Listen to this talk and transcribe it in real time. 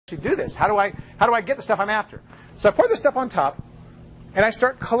do this? How do I get the stuff I'm after? So I pour this stuff on top, and I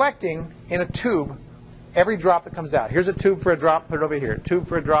start collecting in a tube every drop that comes out. Here's a tube for a drop, put it over here. Tube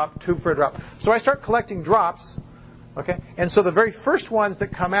for a drop, tube for a drop. So I start collecting drops, okay? And so the very first ones that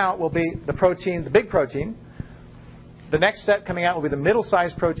come out will be the protein, the big protein. The next set coming out will be the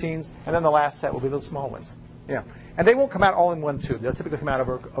middle-sized proteins, and then the last set will be the small ones. Yeah. And they won't come out all in one tube. They'll typically come out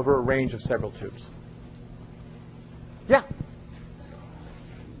over a range of several tubes. Yeah?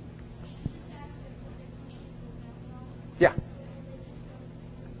 Yeah.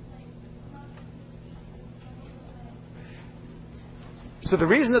 So the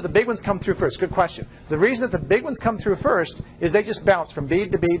reason that the big ones come through first, good question. The reason that the big ones come through first is they just bounce from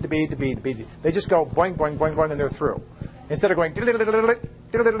bead to bead to bead to bead to bead. They just go boing, boing, boing, boing, and they're through. Instead of going,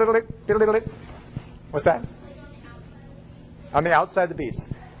 what's that? On the outside of the beads.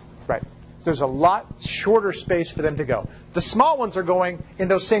 Right. So there's a lot shorter space for them to go. The small ones are going in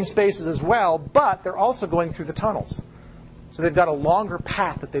those same spaces as well, but they're also going through the tunnels. So they've got a longer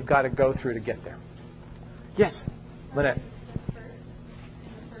path that they've got to go through to get there. Yes, Lynette. The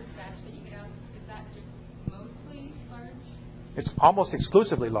first batch that you get out, is that just mostly large? It's almost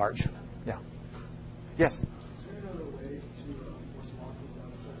exclusively large. Yeah. Yes? Is there another way to force molecules down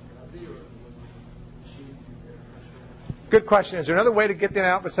besides gravity, or machines use air pressure? Good question. Is there another way to get them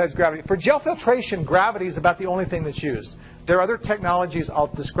out besides gravity? For gel filtration, gravity is about the only thing that's used. There are other technologies I'll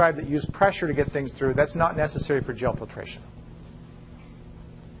describe that use pressure to get things through. That's not necessary for gel filtration.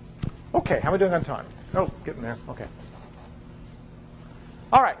 Okay, how am I doing on time? Oh, getting there. Okay.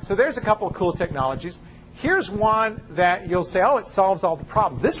 All right, so there's a couple of cool technologies. Here's one that you'll say, oh, it solves all the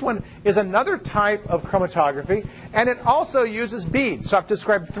problems. This one is another type of chromatography, and it also uses beads. So I've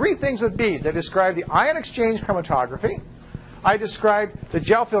described three things with beads. I described the ion exchange chromatography. I described the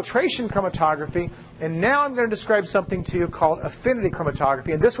gel filtration chromatography, and now I'm going to describe something to you called affinity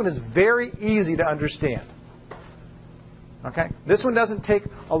chromatography, and this one is very easy to understand. Okay? This one doesn't take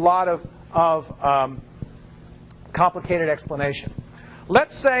a lot of complicated explanation.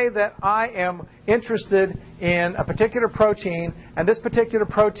 Let's say that I am interested in a particular protein, and this particular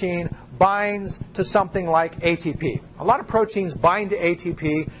protein binds to something like ATP. A lot of proteins bind to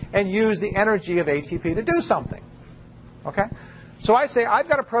ATP and use the energy of ATP to do something. Okay? So I say, I've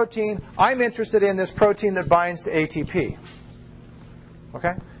got a protein. I'm interested in this protein that binds to ATP.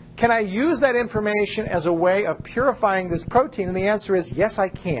 Okay? Can I use that information as a way of purifying this protein? And the answer is, yes, I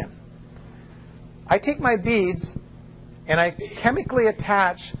can. I take my beads, and I chemically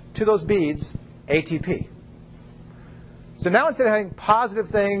attach to those beads ATP. So now instead of having positive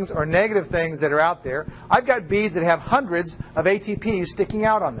things or negative things that are out there, I've got beads that have hundreds of ATPs sticking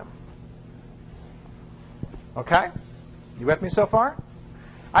out on them. Okay? You with me so far?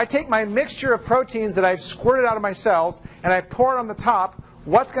 I take my mixture of proteins that I've squirted out of my cells, and I pour it on the top.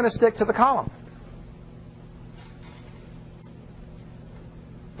 What's going to stick to the column?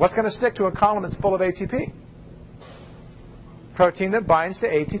 What's going to stick to a column that's full of ATP? Protein that binds to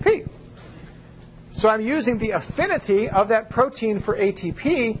ATP. So I'm using the affinity of that protein for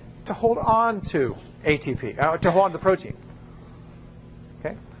ATP to hold on to ATP, to hold on to the protein.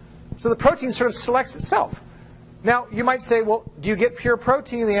 Okay? So the protein sort of selects itself. Now, you might say, well, do you get pure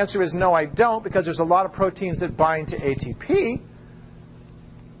protein? The answer is no, I don't, because there's a lot of proteins that bind to ATP.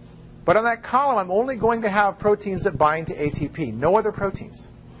 But on that column, I'm only going to have proteins that bind to ATP, no other proteins.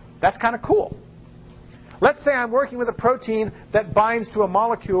 That's kind of cool. Let's say I'm working with a protein that binds to a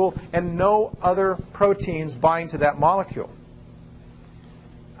molecule and no other proteins bind to that molecule.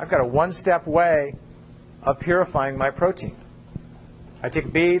 I've got a one-step way of purifying my protein. I take a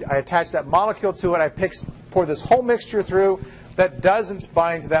bead, I attach that molecule to it, I pour this whole mixture through that doesn't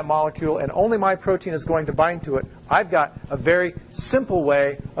bind to that molecule, and only my protein is going to bind to it. I've got a very simple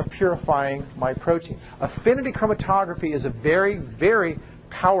way of purifying my protein. Affinity chromatography is a very, very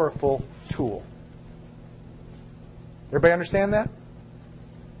powerful tool. Everybody understand that?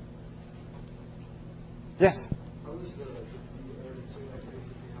 Yes? How is the say like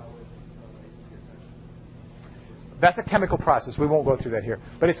ATP, how it get attached? That's a chemical process. We won't go through that here.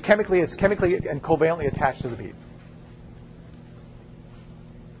 But it's chemically and covalently attached to the bead.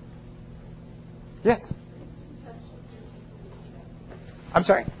 Yes? I'm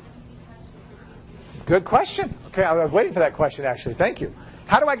sorry? Good question. Okay, I was waiting for that question, actually. Thank you.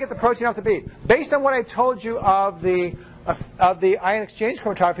 How do I get the protein off the bead? Based on what I told you of the ion exchange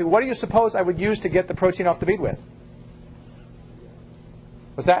chromatography, what do you suppose I would use to get the protein off the bead with?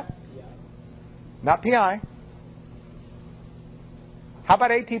 What's that? Not PI. How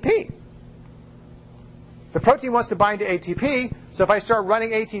about ATP? The protein wants to bind to ATP, so if I start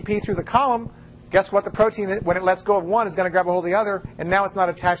running ATP through the column, Guess what? The protein, when it lets go of one, is going to grab a hold of the other, and now it's not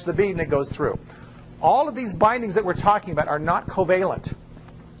attached to the bead, and it goes through. All of these bindings that we're talking about are not covalent.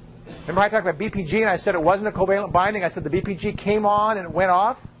 Remember I talked about BPG, and I said it wasn't a covalent binding? I said the BPG came on and it went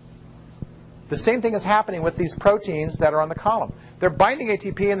off. The same thing is happening with these proteins that are on the column. They're binding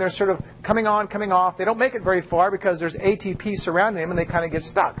ATP, and they're sort of coming on, coming off. They don't make it very far because there's ATP surrounding them, and they kind of get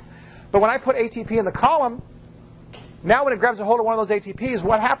stuck. But when I put ATP in the column, now when it grabs a hold of one of those ATPs,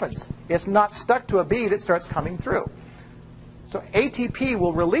 what happens? It's not stuck to a bead. It starts coming through. So ATP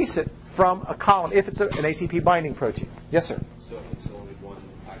will release it from a column if it's an ATP binding protein. Yes, sir? So if it's only one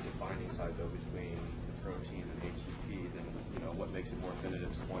active binding site, though, between the protein and ATP, then what makes it more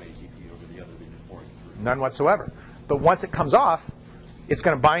definitive is one ATP over the other being pouring through? None whatsoever. But once it comes off, it's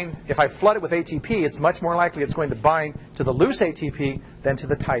going to bind. If I flood it with ATP, it's much more likely it's going to bind to the loose ATP than to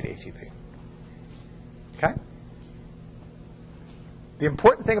the tight ATP. Okay? The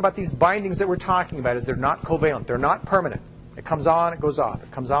important thing about these bindings that we're talking about is they're not covalent. They're not permanent. It comes on, it goes off.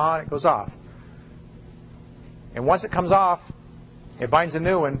 It comes on, it goes off. And once it comes off, it binds a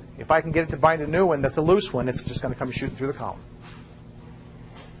new one. If I can get it to bind a new one that's a loose one, it's just going to come shooting through the column.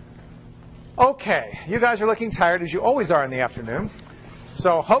 Okay, you guys are looking tired, as you always are in the afternoon.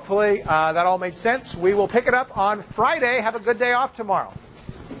 So hopefully that all made sense. We will pick it up on Friday. Have a good day off tomorrow.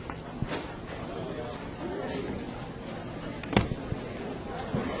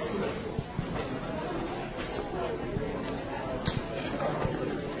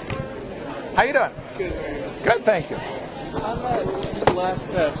 How you doing? Good. Good, thank you. On that last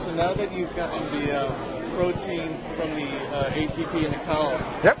step, so now that you've gotten the protein from the ATP in the column,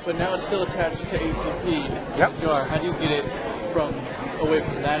 Yep. but now it's still attached to ATP in Yep. the jar, how do you get it away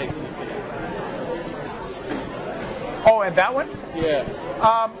from that ATP? Oh, and that one? Yeah.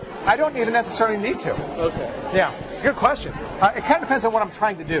 I don't even necessarily need to. Okay. Yeah, it's a good question. It kind of depends on what I'm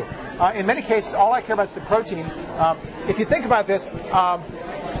trying to do. In many cases, all I care about is the protein. If you think about this,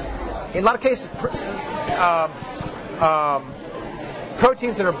 in a lot of cases,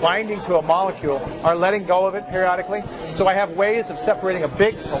 proteins that are binding to a molecule are letting go of it periodically. So I have ways of separating a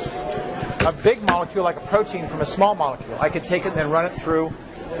big molecule like a protein from a small molecule. I could take it and then run it through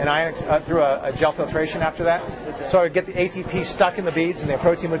through a gel filtration after that. Okay. So I would get the ATP stuck in the beads and the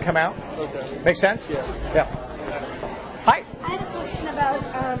protein would come out. Okay. Make sense? Yeah. Yeah. Hi. I had a question about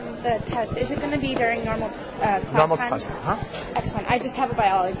the test. Is it going to be during normal class Normal time? class time, huh? Excellent. I just have a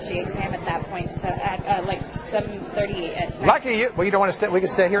biology exam at that point, so at like 7:30 at night. Lucky you. Well, you don't want to stay. We can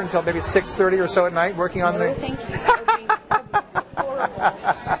stay here until maybe 6:30 or so at night, working on No, the. thank you. That would be horrible.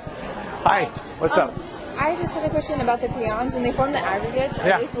 Hi. What's up? I just had a question about the prions. When they form the aggregates, are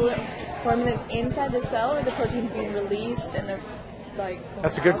Yeah. they forming them inside the cell, or the protein's being released and they're like?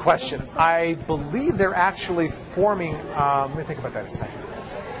 That's a good question. I believe they're actually forming. Let me think about that a second.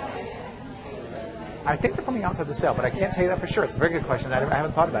 I think they're forming outside the cell, but I can't tell you that for sure. It's a very good question. I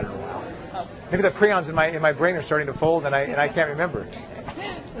haven't thought about it in a while. Maybe the prions in my brain are starting to fold, and I can't remember.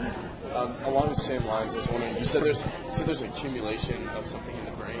 Along the same lines, I was wondering. You said there's accumulation of something in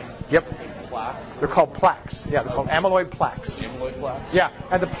the brain. Yep. Plaque. They're called plaques. Yeah, they're called amyloid plaques. Amyloid plaques. Yeah,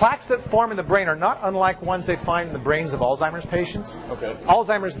 and the plaques that form in the brain are not unlike ones they find in the brains of Alzheimer's patients. Okay.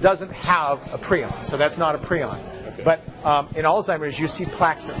 Alzheimer's doesn't have a prion, so that's not a prion. Okay. But in Alzheimer's, you see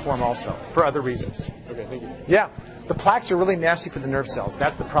plaques that form also for other reasons. Okay, thank you. Yeah, the plaques are really nasty for the nerve cells.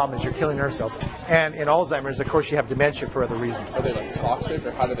 That's the problem, is you're killing nerve cells. And in Alzheimer's, of course, you have dementia for other reasons. Are they like toxic,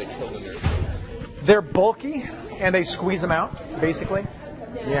 or how do they kill the nerve cells? They're bulky, and they squeeze them out, basically.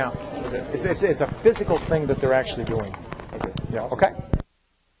 Yeah. Okay. It's a physical thing that they're actually doing. Okay. Yeah. Okay.